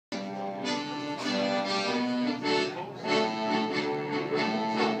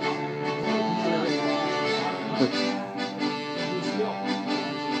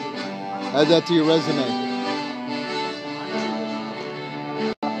Add that to your resume.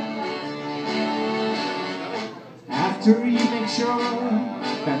 After you make sure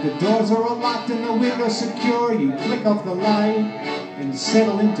that the doors are all locked and the windows secure, you flick off the light and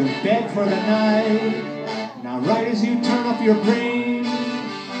settle into bed for the night. Now right as you turn off your brain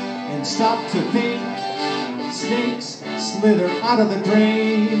and stop to think, snakes slither out of the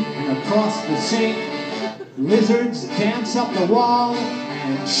drain and across the sink. Lizards dance up the wall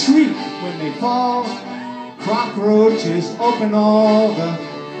and shriek when they fall. Cockroaches open all the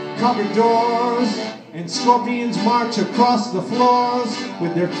cupboard doors, and scorpions march across the floors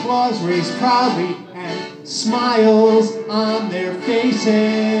with their claws raised proudly and smiles on their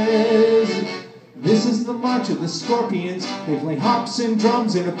faces. This is the march of the scorpions. They play harps and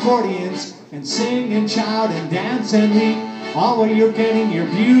drums and accordions and sing and shout and dance and leap, all while you're getting your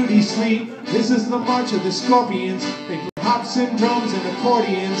beauty sleep. This is the march of the scorpions. They play harps and drums and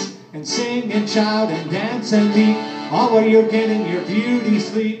accordions and sing and shout and dance and leap, all while you're getting your beauty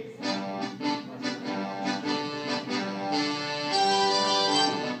sleep.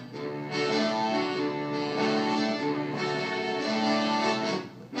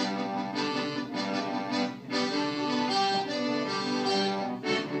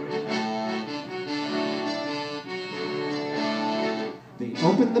 They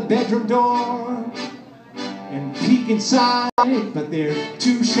open the bedroom door and peek inside, but they're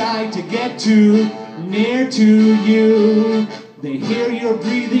too shy to get too near to you. They hear your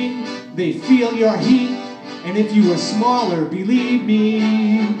breathing, they feel your heat, and if you were smaller, believe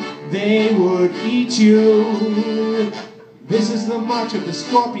me, they would eat you. This is the march of the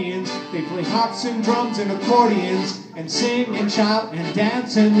scorpions. They play harps and drums and accordions and sing and shout and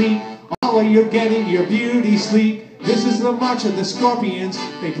dance and leap, all while you're getting your beauty sleep. This is the march of the scorpions.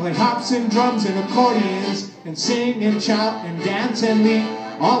 They play harps and drums and accordions and sing and shout and dance and leap,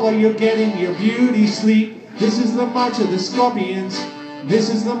 all while you're getting your beauty sleep. This is the march of the scorpions.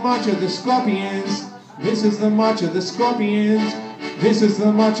 This is the march of the scorpions. This is the march of the scorpions. This is the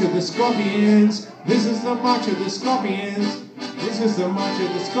march of the scorpions. This is the march of the scorpions. This is the march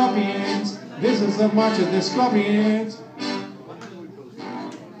of the scorpions. This is the march of the scorpions.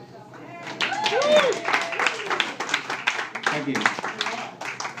 Thank you.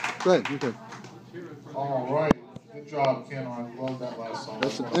 Good, you're good. All right. Good job, Ken. I love that last song.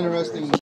 That's an interesting